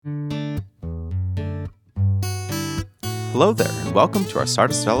Hello there, and welcome to our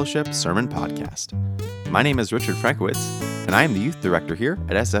Sardis Fellowship Sermon Podcast. My name is Richard Frankowitz, and I am the Youth Director here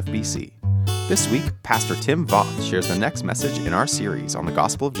at SFBC. This week, Pastor Tim Vaughn shares the next message in our series on the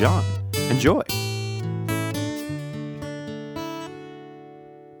Gospel of John. Enjoy!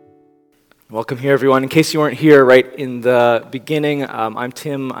 Welcome here, everyone. In case you weren't here right in the beginning, I'm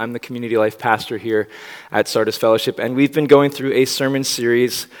Tim. I'm the Community Life Pastor here at Sardis Fellowship, and we've been going through a sermon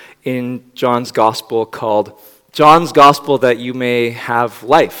series in John's Gospel called John's Gospel That You May Have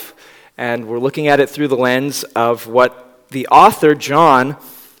Life. And we're looking at it through the lens of what the author, John,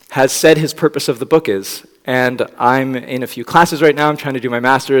 has said his purpose of the book is. And I'm in a few classes right now. I'm trying to do my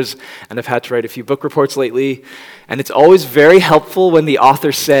master's, and I've had to write a few book reports lately. And it's always very helpful when the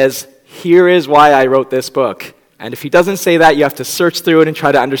author says, here is why I wrote this book. And if he doesn't say that, you have to search through it and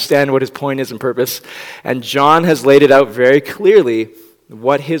try to understand what his point is and purpose. And John has laid it out very clearly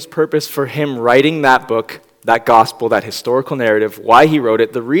what his purpose for him writing that book, that gospel, that historical narrative, why he wrote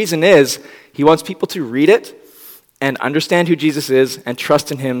it. The reason is he wants people to read it and understand who Jesus is and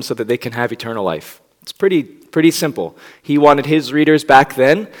trust in him so that they can have eternal life. It's pretty simple. He wanted his readers back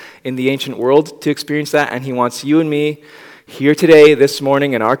then in the ancient world to experience that, and he wants you and me here today, this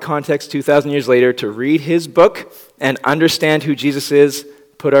morning, in our context, 2,000 years later, to read his book and understand who Jesus is,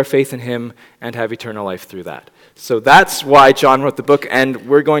 put our faith in him, and have eternal life through that. So that's why John wrote the book, and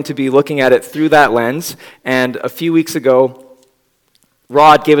we're going to be looking at it through that lens. And a few weeks ago,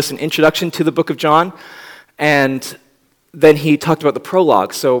 Rod gave us an introduction to the book of John, and then he talked about the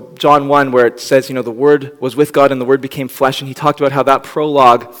prologue. So John 1, where it says, the Word was with God and the Word became flesh, and he talked about how that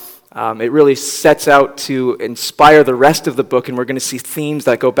prologue, it really sets out to inspire the rest of the book, and we're going to see themes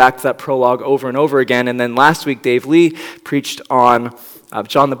that go back to that prologue over and over again. And then last week, Dave Lee preached on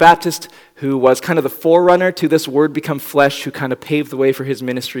John the Baptist, who was kind of the forerunner to this Word become flesh, who kind of paved the way for his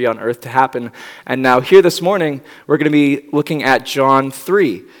ministry on earth to happen. And now here this morning, we're going to be looking at John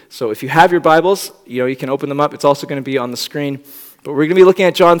 3. So if you have your Bibles, you can open them up. It's also going to be on the screen. But we're going to be looking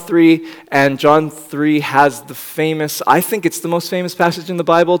at John 3, and John 3 has the famous, I think it's the most famous passage in the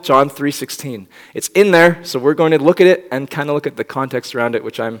Bible, John 3:16. It's in there, so we're going to look at it and kind of look at the context around it,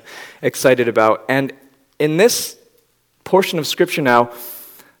 which I'm excited about. And in this portion of Scripture now,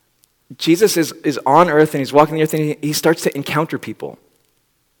 Jesus is on earth, and he's walking the earth, and he starts to encounter people.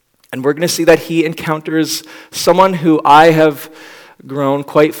 And we're going to see that he encounters someone who I have grown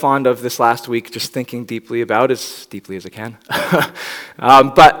quite fond of this last week, just thinking deeply about, as deeply as I can.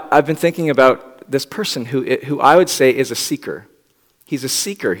 But I've been thinking about this person who I would say is a seeker. He's a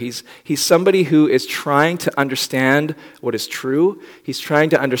seeker. He's somebody who is trying to understand what is true. He's trying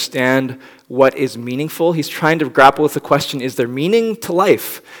to understand what is meaningful. He's trying to grapple with the question, is there meaning to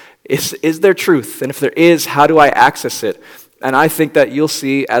life? Is there truth? And if there is, how do I access it? And I think that you'll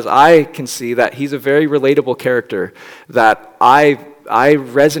see, as I can see, that he's a very relatable character, that I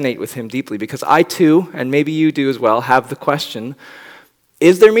resonate with him deeply, because I too, and maybe you do as well, have the question,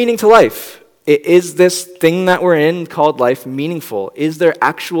 is there meaning to life? Is this thing that we're in called life meaningful? Is there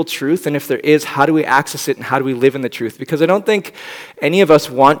actual truth? And if there is, how do we access it and how do we live in the truth? Because I don't think any of us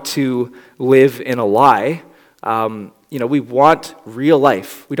want to live in a lie. We want real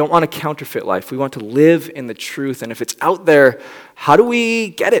life. We don't want a counterfeit life. We want to live in the truth. And if it's out there, how do we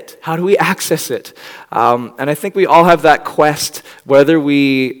get it? How do we access it? And I think we all have that quest, whether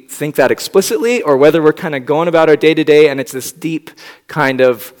we think that explicitly or whether we're kind of going about our day-to-day, and it's this deep kind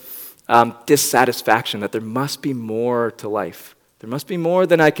of dissatisfaction that there must be more to life. There must be more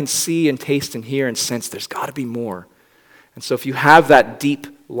than I can see and taste and hear and sense. There's got to be more. And so if you have that deep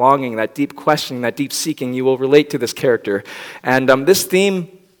longing, that deep questioning, that deep seeking, you will relate to this character. And this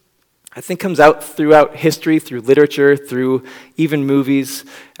theme, I think, comes out throughout history, through literature, through even movies.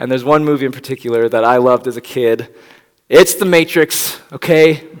 And there's one movie in particular that I loved as a kid. It's The Matrix,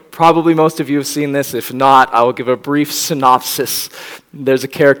 okay? Probably most of you have seen this. If not, I will give a brief synopsis. There's a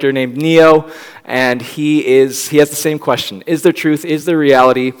character named Neo, and he has the same question. Is there truth? Is there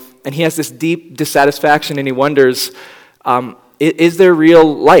reality? And he has this deep dissatisfaction, and he wonders, is there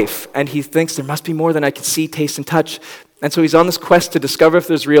real life? And he thinks there must be more than I can see, taste, and touch. And so he's on this quest to discover if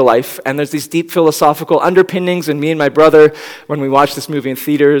there's real life. And there's these deep philosophical underpinnings. And me and my brother, when we watched this movie in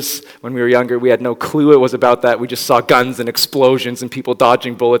theaters when we were younger, we had no clue it was about that. We just saw guns and explosions and people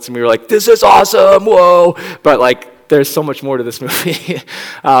dodging bullets. And we were like, this is awesome, whoa. But there's so much more to this movie.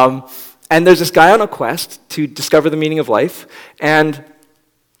 And there's this guy on a quest to discover the meaning of life. And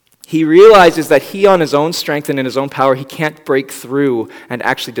he realizes that he, on his own strength and in his own power, he can't break through and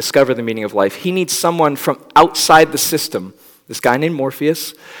actually discover the meaning of life. He needs someone from outside the system, this guy named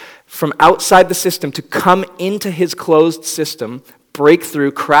Morpheus, from outside the system to come into his closed system, break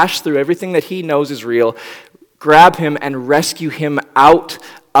through, crash through everything that he knows is real, grab him and rescue him out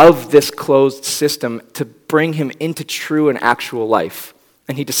of this closed system to bring him into true and actual life.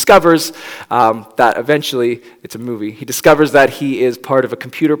 And he discovers that eventually, it's a movie, he discovers that he is part of a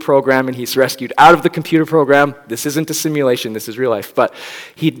computer program and he's rescued out of the computer program. This isn't a simulation, this is real life. But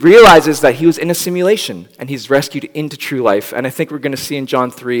he realizes that he was in a simulation and he's rescued into true life. And I think we're going to see in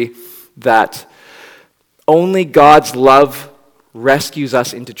John 3 that only God's love rescues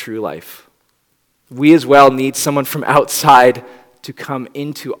us into true life. We as well need someone from outside to come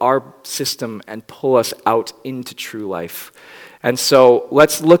into our system and pull us out into true life. And so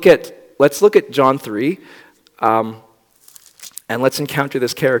let's look at John 3, and let's encounter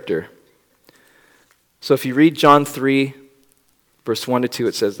this character. So if you read John 3, verse 1 to 2,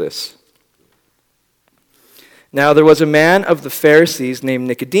 it says this. Now there was a man of the Pharisees named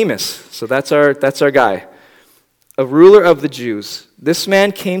Nicodemus. So that's our guy. A ruler of the Jews. This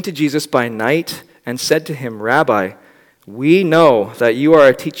man came to Jesus by night and said to him, Rabbi, we know that you are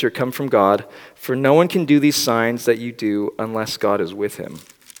a teacher come from God, for no one can do these signs that you do unless God is with him.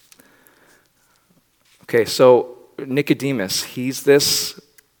 Okay, so Nicodemus,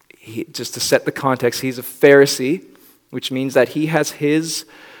 just to set the context, he's a Pharisee, which means that he has his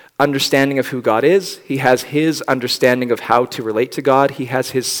understanding of who God is. He has his understanding of how to relate to God. He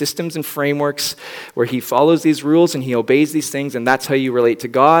has his systems and frameworks where he follows these rules and he obeys these things, and that's how you relate to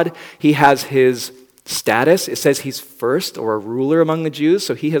God. He has his status. It says he's first or a ruler among the Jews,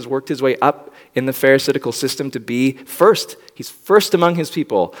 so he has worked his way up in the Pharisaical system to be first. He's first among his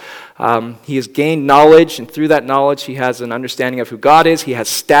people. He has gained knowledge, and through that knowledge, he has an understanding of who God is. He has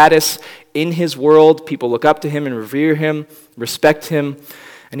status in his world. People look up to him and revere him, respect him,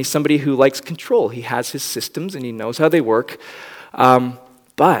 and he's somebody who likes control. He has his systems, and he knows how they work.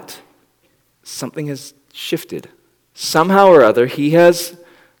 But something has shifted. Somehow or other, he has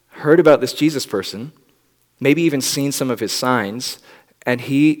heard about this Jesus person, maybe even seen some of his signs, and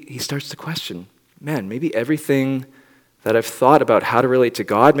he starts to question, man, maybe everything that I've thought about how to relate to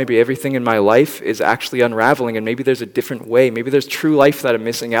God, maybe everything in my life is actually unraveling, and maybe there's a different way. Maybe there's true life that I'm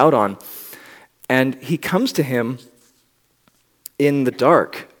missing out on. And he comes to him in the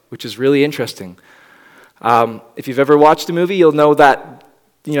dark, which is really interesting. If you've ever watched a movie, you'll know that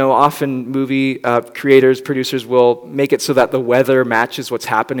often movie creators, producers will make it so that the weather matches what's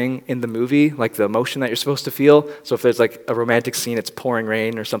happening in the movie, like the emotion that you're supposed to feel. So if there's like a romantic scene, it's pouring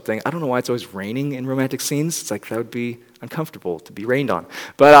rain or something. I don't know why it's always raining in romantic scenes. It's like that would be uncomfortable to be rained on.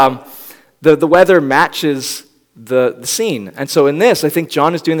 But the weather matches the scene. And so in this, I think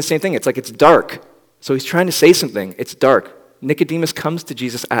John is doing the same thing. It's like it's dark. So he's trying to say something. It's dark. Nicodemus comes to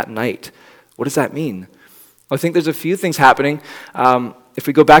Jesus at night. What does that mean? Well, I think there's a few things happening. If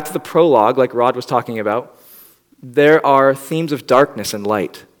we go back to the prologue, like Rod was talking about, there are themes of darkness and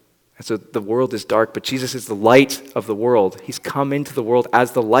light. And so the world is dark, but Jesus is the light of the world. He's come into the world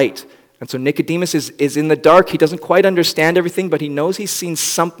as the light. And so Nicodemus is in the dark. He doesn't quite understand everything, but he knows he's seen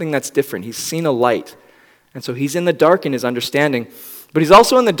something that's different. He's seen a light. And so he's in the dark in his understanding. But he's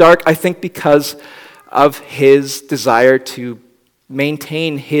also in the dark, I think, because of his desire to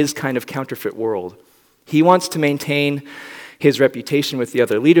maintain his kind of counterfeit world. He wants to maintain his reputation with the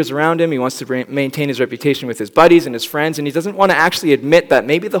other leaders around him. He wants to maintain his reputation with his buddies and his friends, and he doesn't want to actually admit that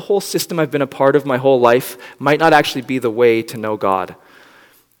maybe the whole system I've been a part of my whole life might not actually be the way to know God.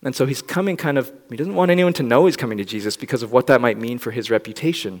 And so he's coming he doesn't want anyone to know he's coming to Jesus because of what that might mean for his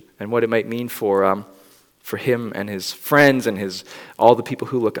reputation and what it might mean for him and his friends and all the people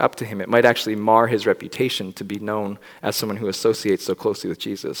who look up to him. It might actually mar his reputation to be known as someone who associates so closely with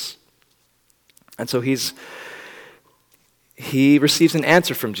Jesus. And so he receives an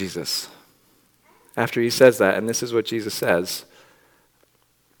answer from Jesus after he says that, and this is what Jesus says.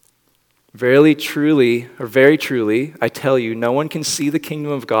 Very truly, I tell you, no one can see the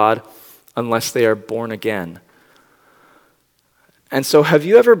kingdom of God unless they are born again. And so have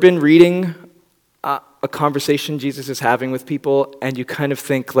you ever been reading a conversation Jesus is having with people, and you kind of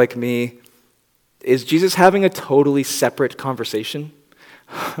think, like me, is Jesus having a totally separate conversation?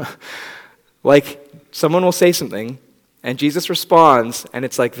 Like, someone will say something, and Jesus responds, and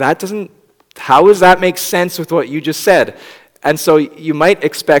it's like, how does that make sense with what you just said? And so you might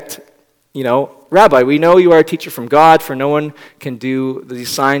expect, Rabbi, we know you are a teacher from God, for no one can do these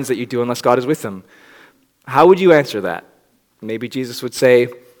signs that you do unless God is with them. How would you answer that? Maybe Jesus would say,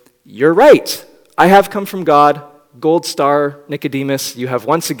 you're right. I have come from God. Gold star, Nicodemus, you have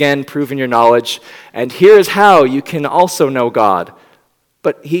once again proven your knowledge, and here is how you can also know God.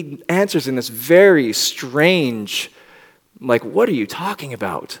 But he answers in this very strange, what are you talking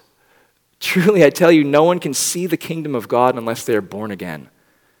about? Truly, I tell you, no one can see the kingdom of God unless they are born again.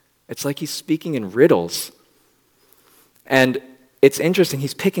 It's like he's speaking in riddles. And it's interesting,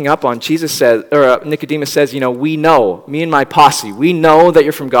 he's picking up on Nicodemus says, we know, me and my posse, we know that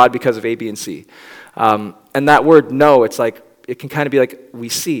you're from God because of A, B, and C. And that word know, it's like, it can kind of be like, we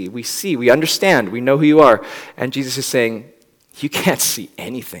see, we understand, we know who you are. And Jesus is saying, you can't see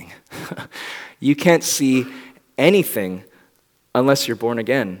anything. You can't see anything unless you're born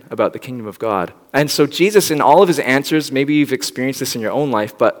again about the kingdom of God. And so Jesus, in all of his answers, maybe you've experienced this in your own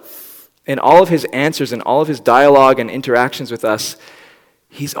life, but in all of his answers and all of his dialogue and interactions with us,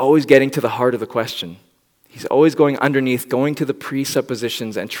 he's always getting to the heart of the question. He's always going underneath, going to the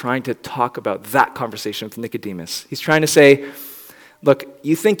presuppositions and trying to talk about that conversation with Nicodemus. He's trying to say, look,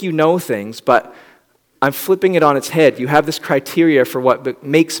 you think you know things, but I'm flipping it on its head. You have this criteria for what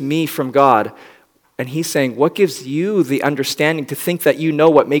makes me from God. And he's saying, what gives you the understanding to think that you know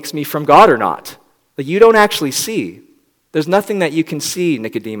what makes me from God or not? That you don't actually see. There's nothing that you can see,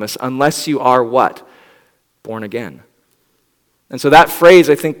 Nicodemus, unless you are what? Born again. And so that phrase,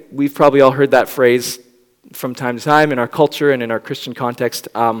 I think we've probably all heard that phrase from time to time in our culture and in our Christian context.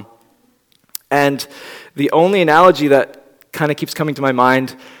 And the only analogy that kind of keeps coming to my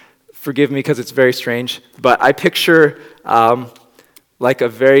mind, forgive me because it's very strange, but I picture like a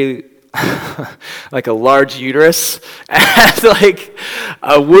very, like a large uterus and like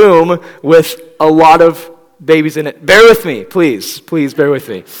a womb with a lot of babies in it. Bear with me, please bear with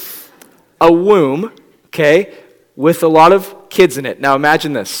me. A womb, okay, with a lot of kids in it. Now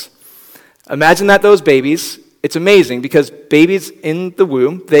imagine this. Imagine that those babies, it's amazing because babies in the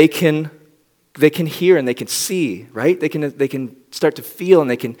womb, they can hear and they can see, right? They can start to feel and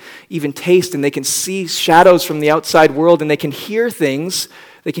they can even taste and they can see shadows from the outside world and they can hear things.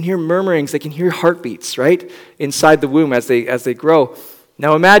 They can hear murmurings, they can hear heartbeats, right? Inside the womb as they grow.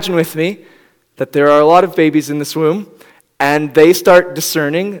 Now imagine with me that there are a lot of babies in this womb and they start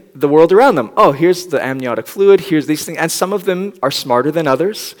discerning the world around them. Oh, here's the amniotic fluid, here's these things. And some of them are smarter than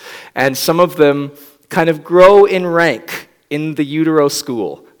others, and some of them kind of grow in rank in the utero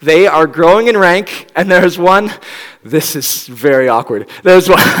school. They are growing in rank, and there's one, this is very awkward. There's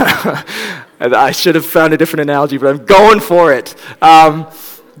one, I should have found a different analogy, but I'm going for it.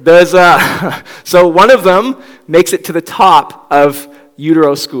 So one of them makes it to the top of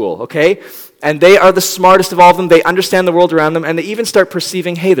utero school, okay? And they are the smartest of all of them. They understand the world around them, and they even start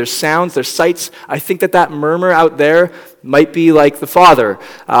perceiving, hey, there's sounds, there's sights. I think that murmur out there might be like the father.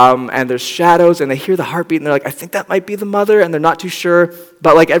 And there's shadows, and they hear the heartbeat, and they're like, I think that might be the mother, and they're not too sure.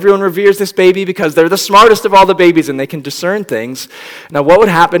 But like everyone reveres this baby because they're the smartest of all the babies, and they can discern things. Now, what would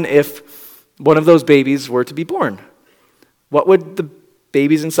happen if one of those babies were to be born? What would the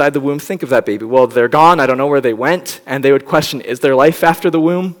babies inside the womb think of that baby? Well, they're gone, I don't know where they went, and they would question, is there life after the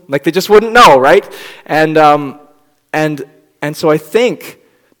womb? Like they just wouldn't know, right? And so I think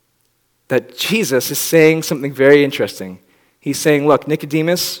that Jesus is saying something very interesting. He's saying, look,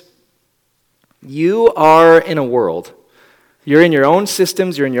 Nicodemus, you are in a world. You're in your own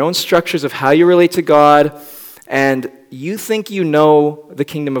systems, you're in your own structures of how you relate to God, and you think you know the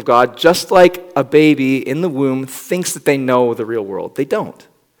kingdom of God just like a baby in the womb thinks that they know the real world. They don't.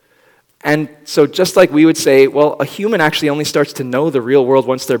 And so just like we would say, well, a human actually only starts to know the real world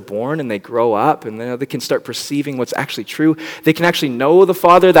once they're born and they grow up and they can start perceiving what's actually true. They can actually know the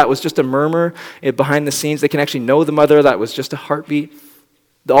father that was just a murmur behind the scenes. They can actually know the mother that was just a heartbeat.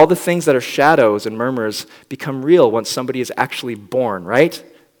 All the things that are shadows and murmurs become real once somebody is actually born, right?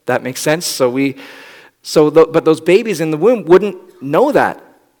 That makes sense? But those babies in the womb wouldn't know that.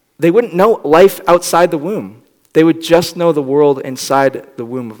 They wouldn't know life outside the womb. They would just know the world inside the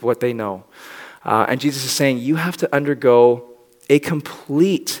womb of what they know. And Jesus is saying, you have to undergo a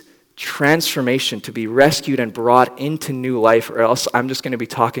complete transformation to be rescued and brought into new life, or else I'm just going to be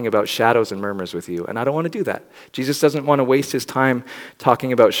talking about shadows and murmurs with you. And I don't want to do that. Jesus doesn't want to waste his time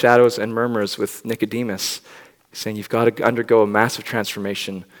talking about shadows and murmurs with Nicodemus. He's saying you've got to undergo a massive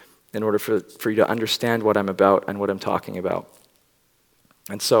transformation in order for you to understand what I'm about and what I'm talking about.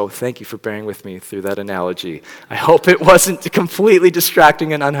 And so, thank you for bearing with me through that analogy. I hope it wasn't completely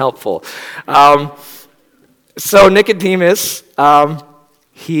distracting and unhelpful. So Nicodemus,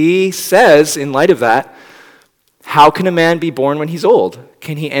 he says, in light of that, how can a man be born when he's old?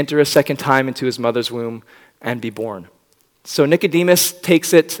 Can he enter a second time into his mother's womb and be born? So Nicodemus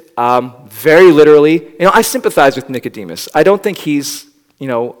takes it very literally. I sympathize with Nicodemus. I don't think he's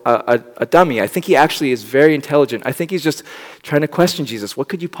a dummy. I think he actually is very intelligent. I think he's just trying to question Jesus. What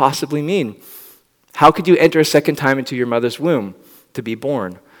could you possibly mean? How could you enter a second time into your mother's womb to be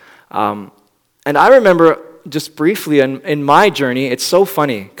born? And I remember just briefly in my journey, it's so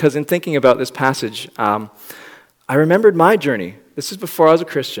funny, because in thinking about this passage, I remembered my journey. This is before I was a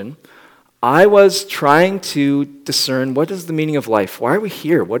Christian. I was trying to discern what is the meaning of life? Why are we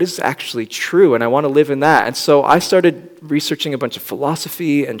here? What is actually true? And I want to live in that. And so I started researching a bunch of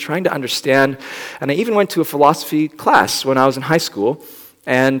philosophy and trying to understand. And I even went to a philosophy class when I was in high school.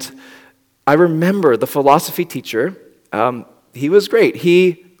 And I remember the philosophy teacher, he was great.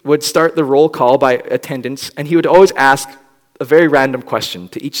 He would start the roll call by attendance, and he would always ask a very random question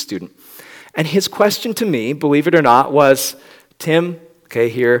to each student. And his question to me, believe it or not, was, Tim, okay,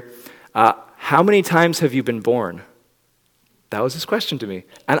 here, how many times have you been born? That was his question to me.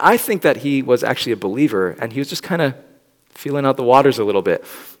 And I think that he was actually a believer, and he was just kind of feeling out the waters a little bit.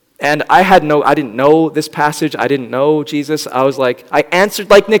 And I didn't know this passage. I didn't know Jesus. I answered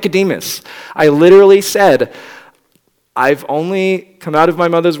like Nicodemus. I literally said, I've only come out of my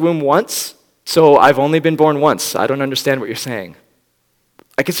mother's womb once, so I've only been born once. I don't understand what you're saying.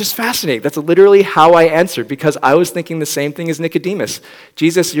 It's just fascinating. That's literally how I answered, because I was thinking the same thing as Nicodemus.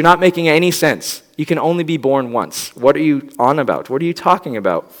 Jesus, you're not making any sense. You can only be born once. What are you on about? What are you talking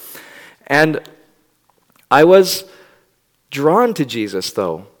about? And I was drawn to Jesus,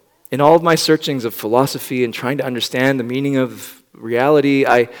 though. In all of my searchings of philosophy and trying to understand the meaning of reality,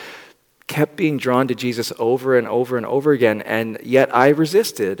 I kept being drawn to Jesus over and over and over again, and yet I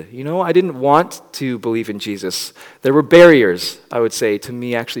resisted. I didn't want to believe in Jesus. There were barriers, I would say, to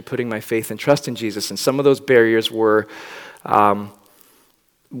me actually putting my faith and trust in Jesus, and some of those barriers were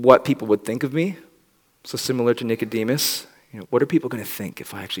what people would think of me. So similar to Nicodemus, what are people going to think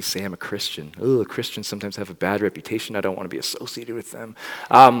if I actually say I'm a Christian? Christians sometimes have a bad reputation. I don't want to be associated with them.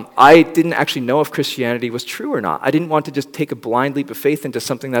 I didn't actually know if Christianity was true or not. I didn't want to just take a blind leap of faith into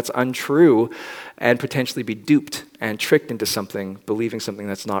something that's untrue and potentially be duped and tricked into believing something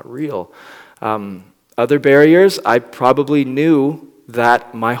that's not real. Other barriers, I probably knew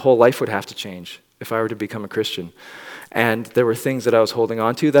that my whole life would have to change if I were to become a Christian. And there were things that I was holding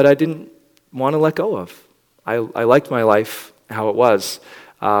on to that I didn't want to let go of. I liked my life, how it was,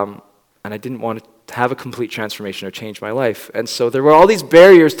 and I didn't want to have a complete transformation or change my life. And so there were all these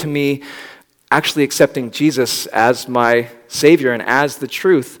barriers to me actually accepting Jesus as my Savior and as the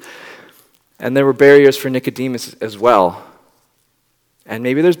truth. And there were barriers for Nicodemus as well. And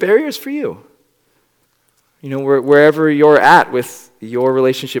maybe there's barriers for you. Wherever you're at with your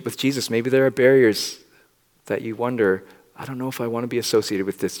relationship with Jesus, maybe there are barriers that you wonder, I don't know if I want to be associated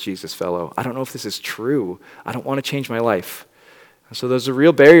with this Jesus fellow. I don't know if this is true. I don't want to change my life. So those are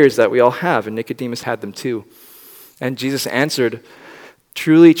real barriers that we all have, and Nicodemus had them too. And Jesus answered,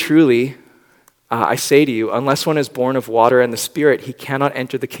 truly, truly, I say to you, unless one is born of water and the Spirit, he cannot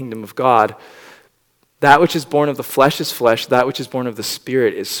enter the kingdom of God. That which is born of the flesh is flesh. That which is born of the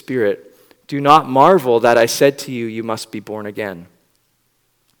Spirit is spirit. Do not marvel that I said to you, you must be born again.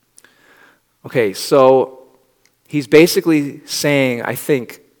 Okay, so he's basically saying, I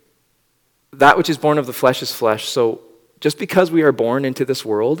think, that which is born of the flesh is flesh. So just because we are born into this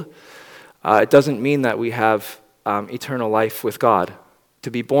world, it doesn't mean that we have eternal life with God.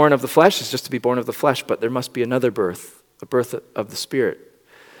 To be born of the flesh is just to be born of the flesh, but there must be another birth, a birth of the Spirit.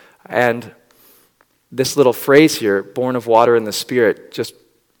 And this little phrase here, born of water and the Spirit, just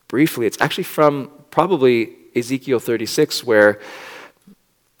briefly, it's actually from probably Ezekiel 36, where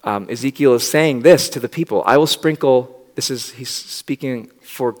Ezekiel is saying this to the people. I will sprinkle, he's speaking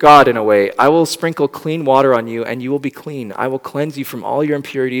for God in a way. I will sprinkle clean water on you, and you will be clean. I will cleanse you from all your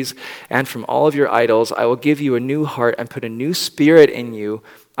impurities and from all of your idols. I will give you a new heart and put a new spirit in you.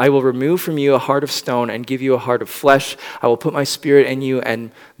 I will remove from you a heart of stone and give you a heart of flesh. I will put my spirit in you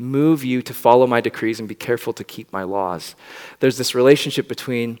and move you to follow my decrees and be careful to keep my laws. There's this relationship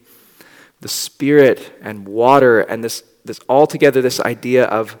between the Spirit and water, and this altogether, this idea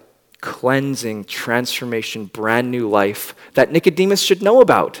of cleansing, transformation, brand new life that Nicodemus should know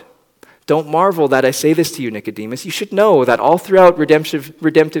about. Don't marvel that I say this to you, Nicodemus. You should know that all throughout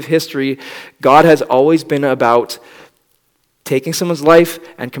redemptive history, God has always been about taking someone's life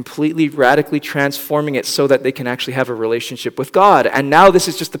and completely, radically transforming it so that they can actually have a relationship with God. And now this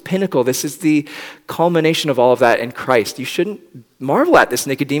is just the pinnacle. This is the culmination of all of that in Christ. You shouldn't marvel at this,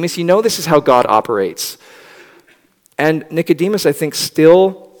 Nicodemus. You know this is how God operates. And Nicodemus, I think,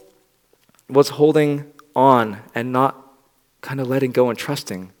 still was holding on and not kind of letting go and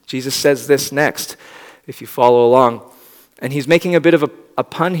trusting. Jesus says this next, if you follow along. And he's making a bit of a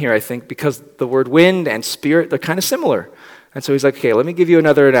pun here, I think, because the word wind and spirit, they're kind of similar. And so he's like, okay, let me give you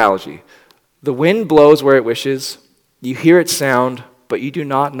another analogy. The wind blows where it wishes. You hear its sound, but you do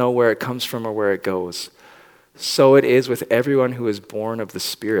not know where it comes from or where it goes. So it is with everyone who is born of the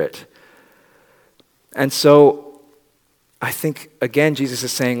Spirit. And so I think, again, Jesus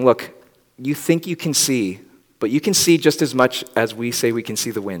is saying, look, you think you can see, but you can see just as much as we say we can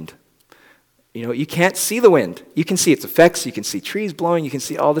see the wind. You can't see the wind. You can see its effects, you can see trees blowing, you can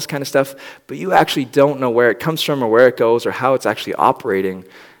see all this kind of stuff, but you actually don't know where it comes from or where it goes or how it's actually operating.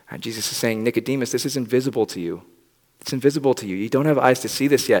 And Jesus is saying, Nicodemus, this is invisible to you. It's invisible to you. You don't have eyes to see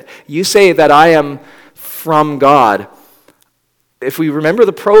this yet. You say that I am from God. If we remember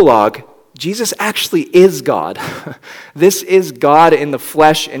the prologue, Jesus actually is God. This is God in the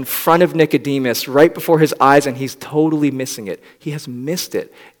flesh in front of Nicodemus right before his eyes, and he's totally missing it. He has missed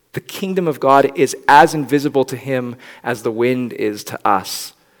it. The kingdom of God is as invisible to him as the wind is to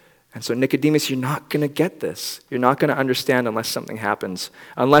us. And so Nicodemus, you're not going to get this. You're not going to understand unless something happens.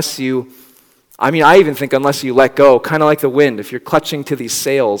 I even think unless you let go, kind of like the wind. If you're clutching to these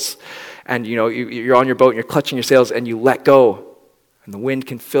sails and you're on your boat and you're clutching your sails and you let go and the wind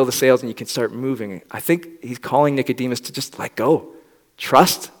can fill the sails and you can start moving. I think he's calling Nicodemus to just let go.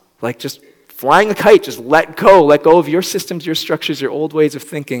 Trust, like just flying a kite, just let go of your systems, your structures, your old ways of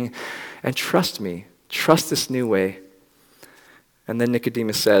thinking, and trust me. Trust this new way. And then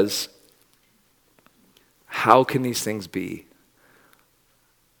Nicodemus says, how can these things be?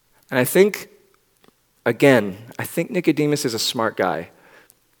 And I think Nicodemus is a smart guy.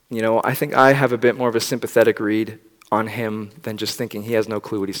 I think I have a bit more of a sympathetic read on him than just thinking he has no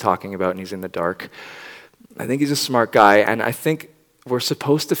clue what he's talking about and he's in the dark. I think he's a smart guy, and I think we're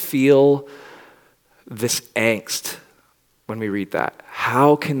supposed to feel this angst when we read that.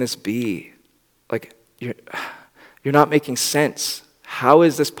 How can this be? Like, you're not making sense. How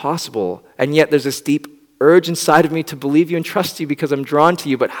is this possible? And yet there's this deep urge inside of me to believe you and trust you because I'm drawn to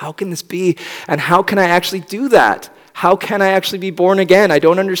you, but how can this be? And how can I actually do that? How can I actually be born again? I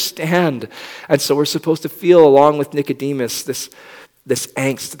don't understand. And so we're supposed to feel, along with Nicodemus, this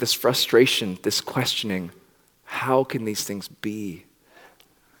angst, this frustration, this questioning. How can these things be?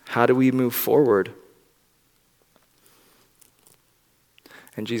 How do we move forward?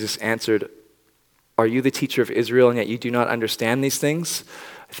 And Jesus answered, are you the teacher of Israel and yet you do not understand these things?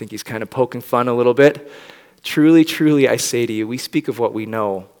 I think he's kind of poking fun a little bit. Truly, truly, I say to you, we speak of what we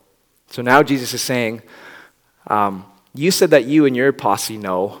know. So now Jesus is saying, you said that you and your posse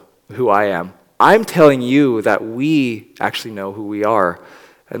know who I am. I'm telling you that we actually know who we are.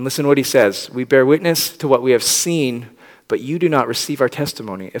 And listen to what he says. We bear witness to what we have seen, but you do not receive our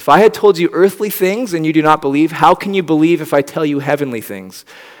testimony. If I had told you earthly things and you do not believe, how can you believe if I tell you heavenly things?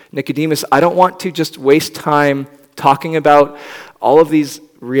 Nicodemus, I don't want to just waste time talking about all of these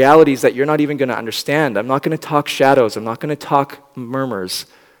realities that you're not even going to understand. I'm not going to talk shadows. I'm not going to talk murmurs.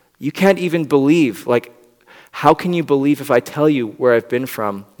 You can't even believe. How can you believe if I tell you where I've been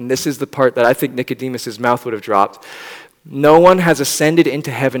from? And this is the part that I think Nicodemus' mouth would have dropped. No one has ascended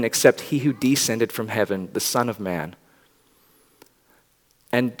into heaven except he who descended from heaven, the Son of Man.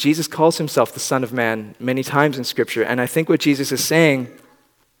 And Jesus calls himself the Son of Man many times in Scripture. And I think what Jesus is saying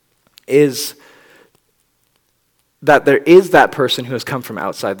is that there is that person who has come from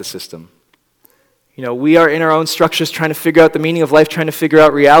outside the system. We are in our own structures trying to figure out the meaning of life, trying to figure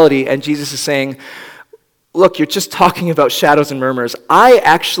out reality. And Jesus is saying, look, you're just talking about shadows and murmurs. I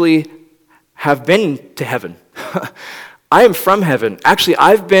actually have been to heaven. I am from heaven. Actually,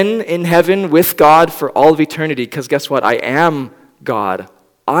 I've been in heaven with God for all of eternity because guess what? I am God.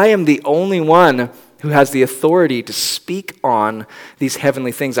 I am the only one who has the authority to speak on these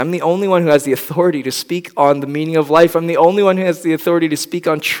heavenly things. I'm the only one who has the authority to speak on the meaning of life. I'm the only one who has the authority to speak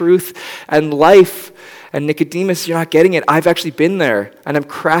on truth and life. And Nicodemus, you're not getting it. I've actually been there, and I'm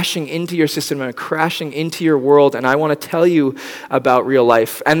crashing into your system, I'm crashing into your world, and I want to tell you about real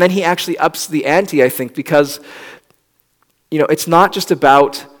life. And then he actually ups the ante, I think, because it's not just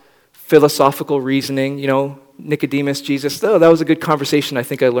about philosophical reasoning, Nicodemus, Jesus, that was a good conversation. I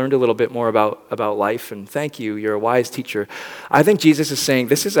think I learned a little bit more about life, and thank you, you're a wise teacher. I think Jesus is saying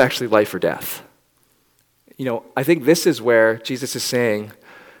this is actually life or death. I think this is where Jesus is saying,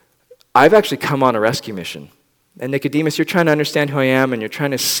 I've actually come on a rescue mission. And Nicodemus, you're trying to understand who I am, and you're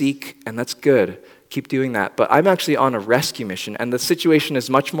trying to seek, and that's good. Keep doing that. But I'm actually on a rescue mission, and the situation is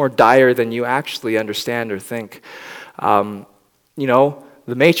much more dire than you actually understand or think. The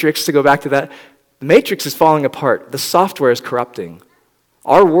Matrix, to go back to that, the Matrix is falling apart. The software is corrupting.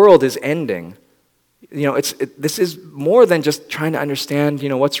 Our world is ending. This is more than just trying to understand,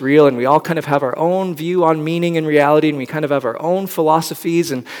 what's real, and we all kind of have our own view on meaning and reality, and we kind of have our own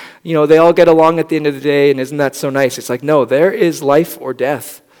philosophies, and, they all get along at the end of the day, and isn't that so nice? It's like, no, there is life or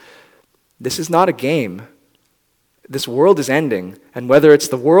death. This is not a game. This world is ending, and whether it's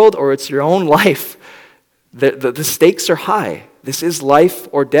the world or it's your own life, the stakes are high. This is life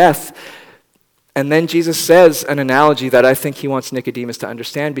or death. And then Jesus says an analogy that I think he wants Nicodemus to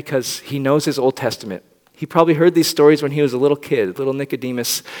understand because he knows his Old Testament. He probably heard these stories when he was a little kid, little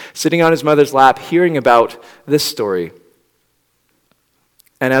Nicodemus, sitting on his mother's lap, hearing about this story.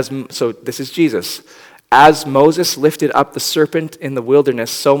 So this is Jesus. As Moses lifted up the serpent in the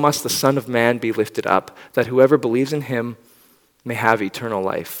wilderness, so must the Son of Man be lifted up, that whoever believes in him may have eternal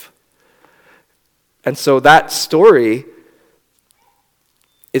life. And so that story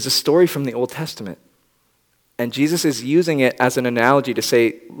is a story from the Old Testament. And Jesus is using it as an analogy to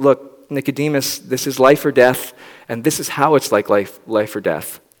say, look, Nicodemus, this is life or death, and this is how it's like life or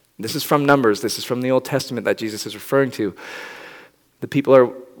death. This is from Numbers. This is from the Old Testament that Jesus is referring to. The people are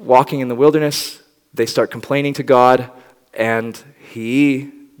walking in the wilderness. They start complaining to God, and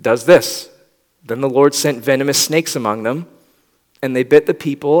he does this. Then the Lord sent venomous snakes among them, and they bit the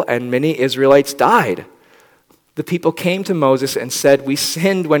people, and many Israelites died. The people came to Moses and said, we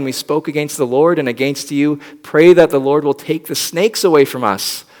sinned when we spoke against the Lord and against you. Pray that the Lord will take the snakes away from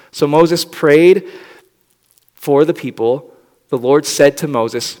us. So Moses prayed for the people. The Lord said to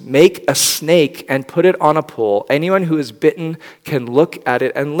Moses, make a snake and put it on a pole. Anyone who is bitten can look at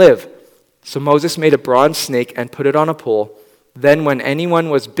it and live. So Moses made a bronze snake and put it on a pole. Then when anyone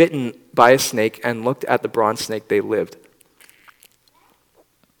was bitten by a snake and looked at the bronze snake, they lived.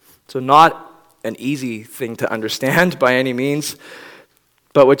 So not an easy thing to understand by any means,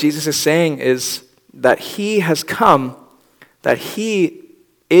 but what Jesus is saying is that he has come, that he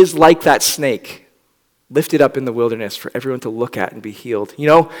is like that snake, lifted up in the wilderness for everyone to look at and be healed. You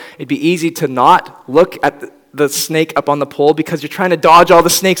know, it'd be easy to not look at the snake up on the pole because you're trying to dodge all the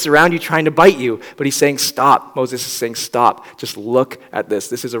snakes around you trying to bite you. But he's saying, stop. Moses is saying, stop. Just look at this.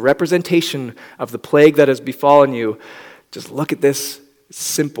 This is a representation of the plague that has befallen you. Just look at this. It's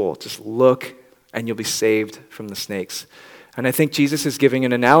simple. Just look, and you'll be saved from the snakes. And I think Jesus is giving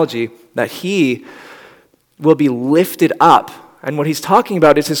an analogy that he will be lifted up. And what he's talking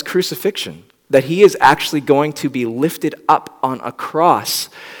about is his crucifixion, that he is actually going to be lifted up on a cross.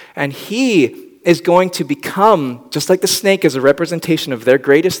 And he is going to become, just like the snake is a representation of their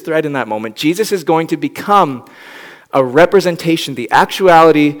greatest threat in that moment, Jesus is going to become a representation, the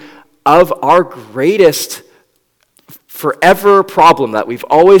actuality of our greatest forever problem that we've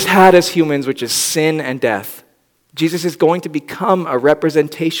always had as humans, which is sin and death. Jesus is going to become a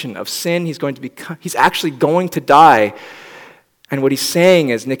representation of sin. He's actually going to die. And what he's saying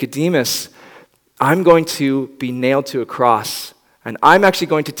is, Nicodemus, I'm going to be nailed to a cross, and I'm actually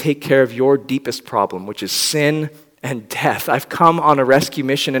going to take care of your deepest problem, which is sin and death. I've come on a rescue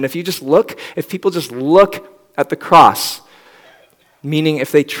mission, and if people just look at the cross, meaning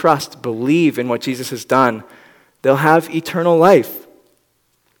if they trust, believe in what Jesus has done, they'll have eternal life.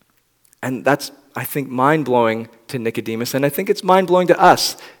 And that's, I think, mind-blowing to Nicodemus, and I think it's mind-blowing to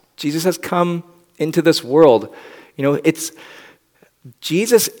us. Jesus has come into this world. You know,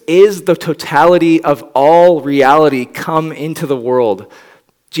 Jesus is the totality of all reality come into the world.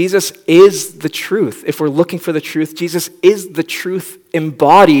 Jesus is the truth. If we're looking for the truth, Jesus is the truth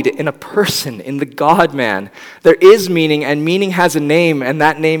embodied in a person, in the God-man. There is meaning, and meaning has a name, and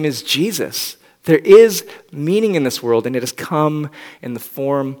that name is Jesus. There is meaning in this world, and it has come in the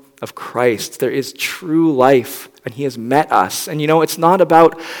form of Christ. There is true life, and he has met us. And you know, it's not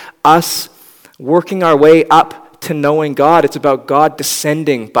about us working our way up to knowing God. It's about God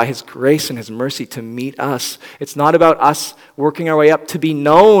descending by his grace and his mercy to meet us. It's not about us working our way up to be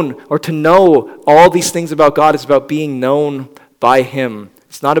known or to know all these things about God. It's about being known by him.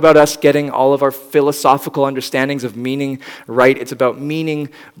 It's not about us getting all of our philosophical understandings of meaning right. It's about meaning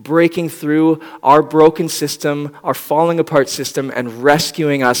breaking through our broken system, our falling apart system, and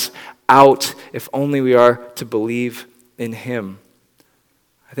rescuing us out if only we are to believe in him.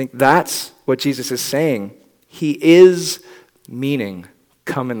 I think that's what Jesus is saying. He is meaning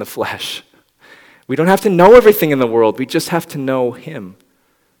come in the flesh. We don't have to know everything in the world. We just have to know him.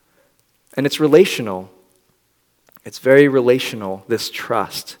 And it's relational. It's very relational, this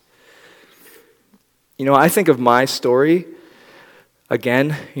trust. You know, I think of my story,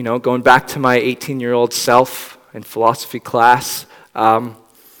 again, you know, going back to my 18-year-old self in philosophy class. You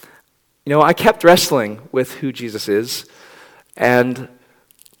know, I kept wrestling with who Jesus is, and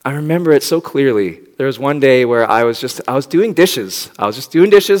I remember it so clearly. There was one day where I was doing dishes. I was just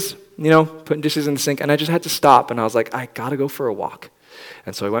doing dishes, you know, putting dishes in the sink, and I just had to stop, and I was like, I gotta go for a walk.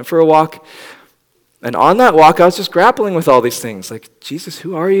 And so I went for a walk, and on that walk, I was just grappling with all these things, like, Jesus,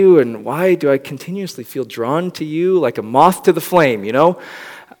 who are you, and why do I continuously feel drawn to you like a moth to the flame, you know,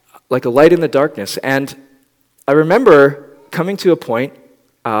 like a light in the darkness? And I remember coming to a point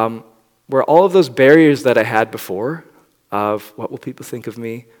where all of those barriers that I had before, of what will people think of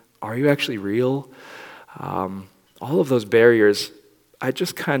me? Are you actually real? All of those barriers, I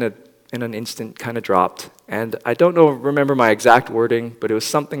just kind of in an instant kind of dropped. And I don't remember my exact wording, but it was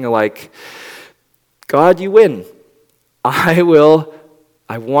something like, God, you win. I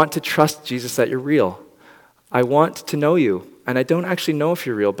want to trust, Jesus, that you're real. I want to know you. And I don't actually know if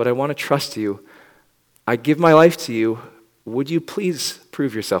you're real, but I want to trust you. I give my life to you. Would you please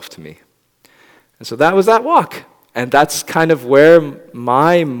prove yourself to me? And so that was that walk. And that's kind of where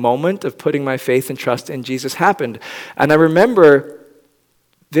my moment of putting my faith and trust in Jesus happened. And I remember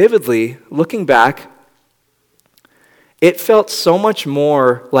vividly, looking back, it felt so much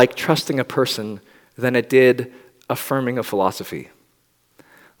more like trusting a person than it did affirming a philosophy.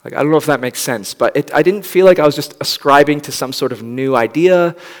 Like, I don't know if that makes sense, but I didn't feel like I was just ascribing to some sort of new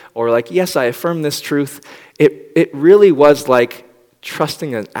idea or like, yes, I affirm this truth. It really was like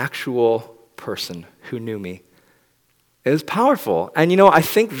trusting an actual person who knew me. It was powerful. And I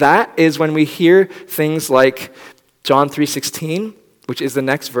think that is when we hear things like John 3:16, which is the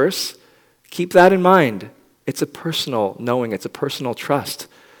next verse. Keep that in mind. It's a personal knowing. It's a personal trust.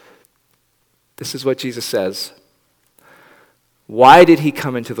 This is what Jesus says. Why did he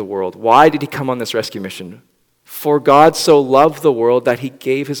come into the world? Why did he come on this rescue mission? For God so loved the world that he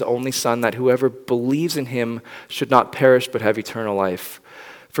gave his only Son, that whoever believes in him should not perish but have eternal life.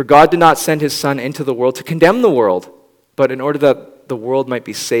 For God did not send his Son into the world to condemn the world, but in order that the world might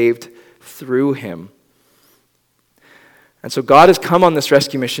be saved through him. And so God has come on this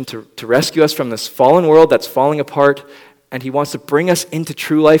rescue mission to rescue us from this fallen world that's falling apart, and he wants to bring us into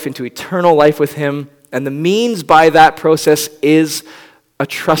true life, into eternal life with him. And the means by that process is a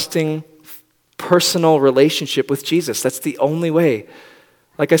trusting, personal relationship with Jesus. That's the only way.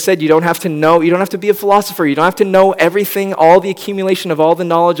 Like I said, you don't have to know, you don't have to be a philosopher, you don't have to know everything, all the accumulation of all the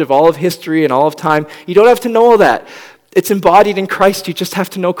knowledge of all of history and all of time. You don't have to know all that. It's embodied in Christ, you just have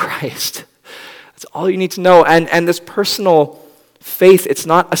to know Christ. That's all you need to know. And this personal faith, it's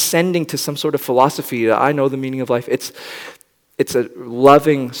not ascending to some sort of philosophy that I know the meaning of life. It's a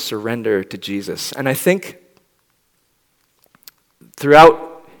loving surrender to Jesus. And I think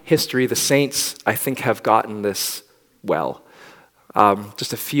throughout history, the saints, I think, have gotten this well.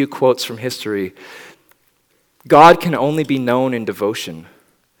 Just a few quotes from history. God can only be known in devotion.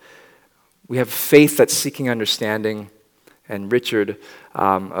 We have faith that's seeking understanding. And Richard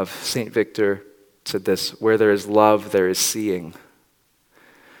of St. Victor said this, where there is love, there is seeing.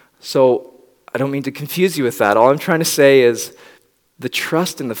 So I don't mean to confuse you with that. All I'm trying to say is the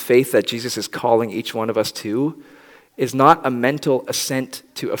trust and the faith that Jesus is calling each one of us to is not a mental assent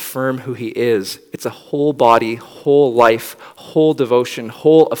to affirm who he is. It's a whole body, whole life, whole devotion,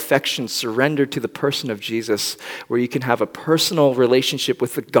 whole affection surrendered to the person of Jesus, where you can have a personal relationship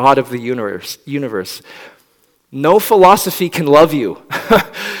with the God of the universe. No philosophy can love you.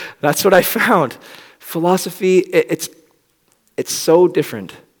 That's what I found. Philosophy, it's so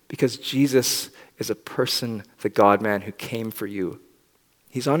different because Jesus is a person, the God-man who came for you.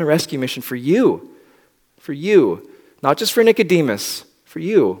 He's on a rescue mission for you, not just for Nicodemus, for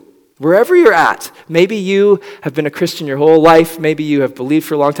you. Wherever you're at, maybe you have been a Christian your whole life, maybe you have believed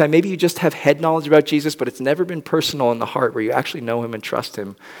for a long time, maybe you just have head knowledge about Jesus, but it's never been personal in the heart where you actually know him and trust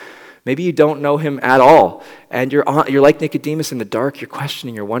him. Maybe you don't know him at all, and you're like Nicodemus in the dark, you're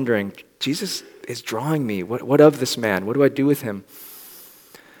questioning, you're wondering, Jesus is drawing me, what of this man? What do I do with him?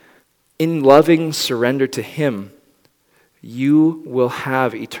 In loving surrender to him, you will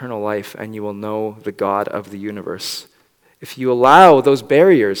have eternal life and you will know the God of the universe. If you allow those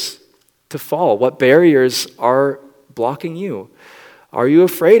barriers to fall, what barriers are blocking you? Are you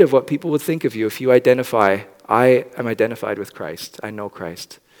afraid of what people would think of you if you identify, I am identified with Christ, I know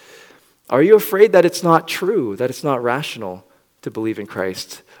Christ? Are you afraid that it's not true, that it's not rational to believe in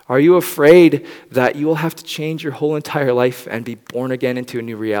Christ? Are you afraid that you will have to change your whole entire life and be born again into a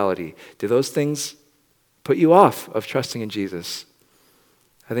new reality? Do those things put you off of trusting in Jesus?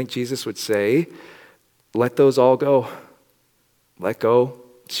 I think Jesus would say, let those all go. Let go,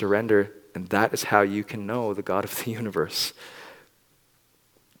 surrender, and that is how you can know the God of the universe.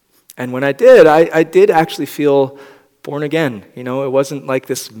 And when I did actually feel born again. It wasn't like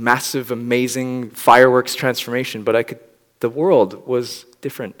this massive, amazing fireworks transformation, but the world was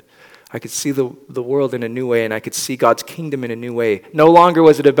different. I could see the world in a new way, and I could see God's kingdom in a new way. No longer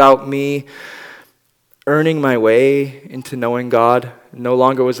was it about me earning my way into knowing God. No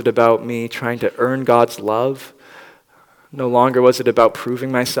longer was it about me trying to earn God's love. No longer was it about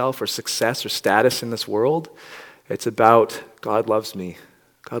proving myself or success or status in this world. It's about God loves me.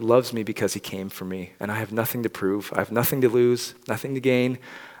 God loves me because he came for me, and I have nothing to prove. I have nothing to lose, nothing to gain.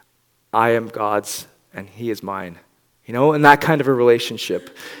 I am God's, and he is mine. In that kind of a relationship.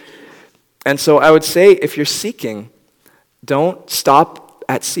 And so I would say, if you're seeking, don't stop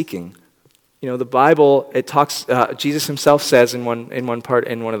at seeking. The Bible, it talks, Jesus himself says in one part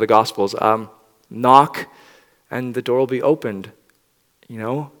in one of the Gospels, knock and the door will be opened.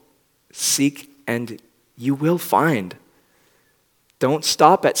 Seek and you will find. Don't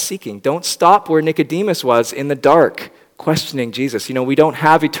stop at seeking. Don't stop where Nicodemus was in the dark, questioning Jesus. We don't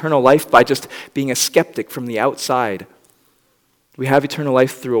have eternal life by just being a skeptic from the outside. We have eternal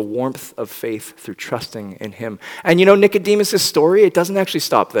life through a warmth of faith, through trusting in him. And Nicodemus' story, it doesn't actually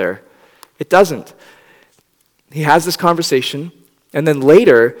stop there. It doesn't. He has this conversation, and then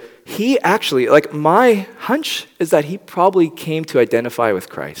later, he actually, my hunch is that he probably came to identify with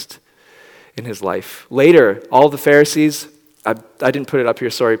Christ in his life. Later, all the Pharisees, I didn't put it up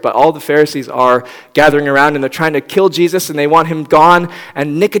here, sorry, but all the Pharisees are gathering around and they're trying to kill Jesus and they want him gone.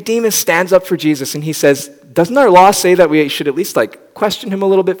 And Nicodemus stands up for Jesus and he says, doesn't our law say that we should at least question him a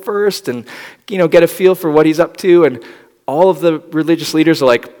little bit first and get a feel for what he's up to? And all of the religious leaders are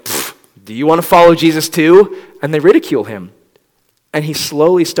like, do you want to follow Jesus too? And they ridicule him. And he's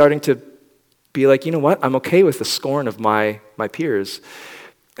slowly starting to be like, you know what? I'm okay with the scorn of my peers.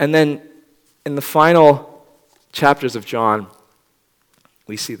 And then in the final chapters of John,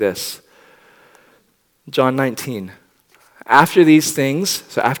 we see this. John 19. After these things,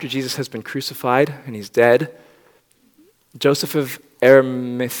 so after Jesus has been crucified and he's dead, Joseph of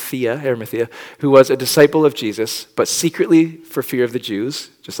Arimathea, who was a disciple of Jesus, but secretly for fear of the Jews,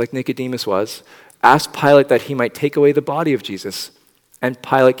 just like Nicodemus was, asked Pilate that he might take away the body of Jesus. And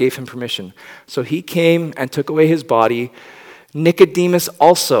Pilate gave him permission. So he came and took away his body. Nicodemus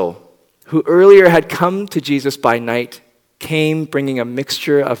also, who earlier had come to Jesus by night, came bringing a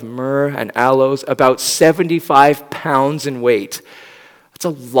mixture of myrrh and aloes, about 75 pounds in weight. That's a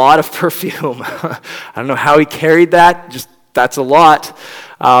lot of perfume. I don't know how he carried that, just that's a lot.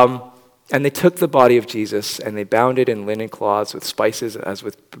 And they took the body of Jesus and they bound it in linen cloths with spices, as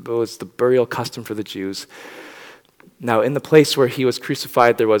was the burial custom for the Jews. Now, in the place where he was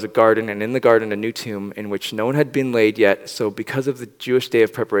crucified, there was a garden, and in the garden, a new tomb in which no one had been laid yet. So because of the Jewish day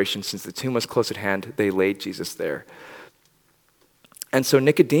of preparation, since the tomb was close at hand, they laid Jesus there. And so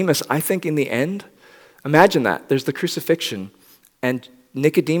Nicodemus, I think in the end, imagine that. There's the crucifixion, and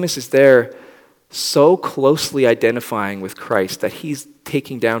Nicodemus is there so closely identifying with Christ that he's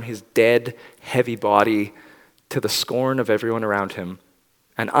taking down his dead, heavy body to the scorn of everyone around him.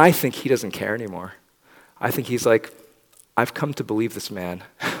 And I think he doesn't care anymore. I think he's like, I've come to believe this man.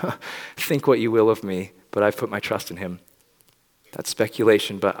 Think what you will of me, but I've put my trust in him. That's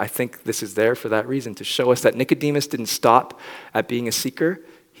speculation, but I think this is there for that reason, to show us that Nicodemus didn't stop at being a seeker.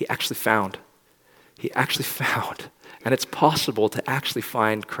 He actually found. He actually found. And it's possible to actually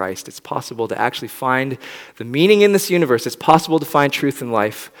find Christ. It's possible to actually find the meaning in this universe. It's possible to find truth in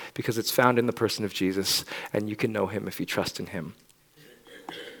life because it's found in the person of Jesus, and you can know him if you trust in him.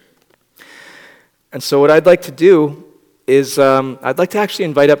 And so what I'd like to do is I'd like to actually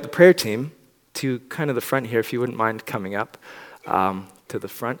invite up the prayer team to kind of the front here, if you wouldn't mind coming up to the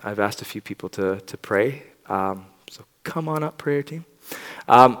front. I've asked a few people to pray. So come on up, prayer team.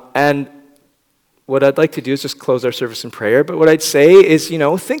 And what I'd like to do is just close our service in prayer. But what I'd say is,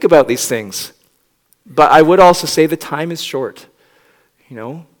 think about these things. But I would also say the time is short.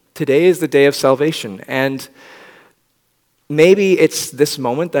 Today is the day of salvation. And maybe it's this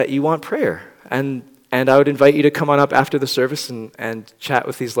moment that you want prayer. And I would invite you to come on up after the service and chat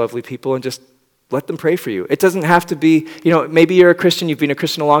with these lovely people and just let them pray for you. It doesn't have to be, maybe you're a Christian, you've been a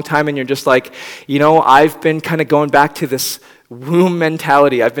Christian a long time, and you're just like, I've been kind of going back to this womb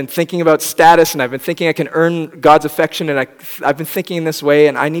mentality. I've been thinking about status, and I've been thinking I can earn God's affection, and I've been thinking in this way,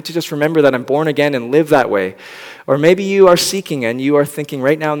 and I need to just remember that I'm born again and live that way. Or maybe you are seeking, and you are thinking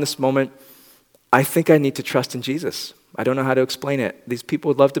right now in this moment, I think I need to trust in Jesus. I don't know how to explain it. These people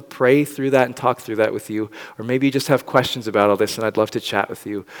would love to pray through that and talk through that with you. Or maybe you just have questions about all this, and I'd love to chat with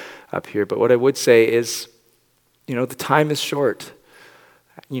you up here. But what I would say is, the time is short.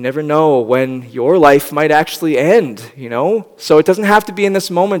 You never know when your life might actually end, So it doesn't have to be in this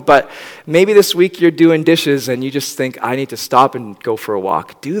moment, but maybe this week you're doing dishes and you just think, I need to stop and go for a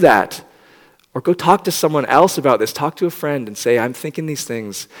walk. Do that. Or go talk to someone else about this. Talk to a friend and say, I'm thinking these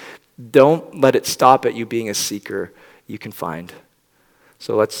things. Don't let it stop at you being a seeker. You can find.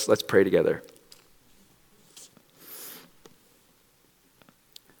 So let's pray together.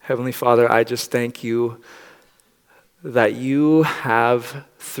 Heavenly Father, I just thank you that you have,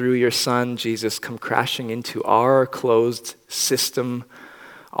 through your Son, Jesus, come crashing into our closed system,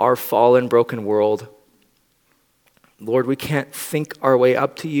 our fallen, broken world. Lord, we can't think our way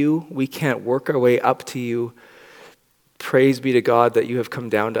up to you. We can't work our way up to you. Praise be to God that you have come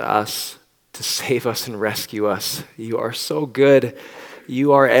down to us to save us and rescue us. You are so good,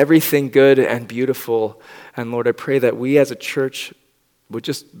 you are everything good and beautiful. And Lord, I pray that we as a church would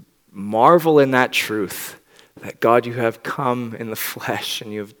just marvel in that truth, that God, you have come in the flesh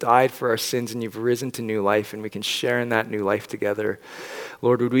and you have died for our sins and you've risen to new life, and we can share in that new life together.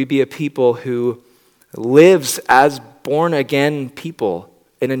 Lord, would we be a people who lives as born again people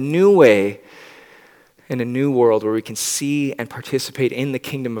in a new way, in a new world where we can see and participate in the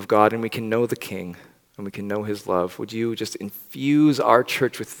kingdom of God, and we can know the King and we can know his love. Would you just infuse our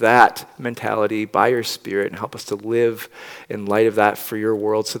church with that mentality by your Spirit and help us to live in light of that for your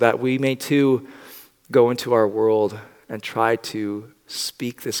world, so that we may too go into our world and try to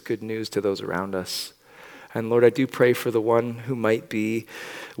speak this good news to those around us. And Lord, I do pray for the one who might be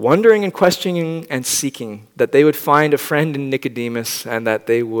wondering and questioning and seeking, that they would find a friend in Nicodemus and that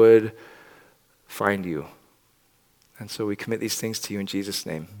they would find you. And so we commit these things to you in Jesus'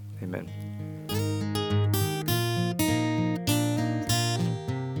 name. Amen.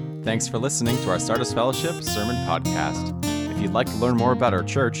 Thanks for listening to our Sardis Fellowship Sermon Podcast. If you'd like to learn more about our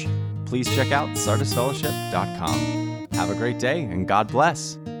church, please check out sardisfellowship.com. Have a great day and God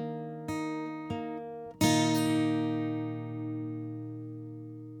bless.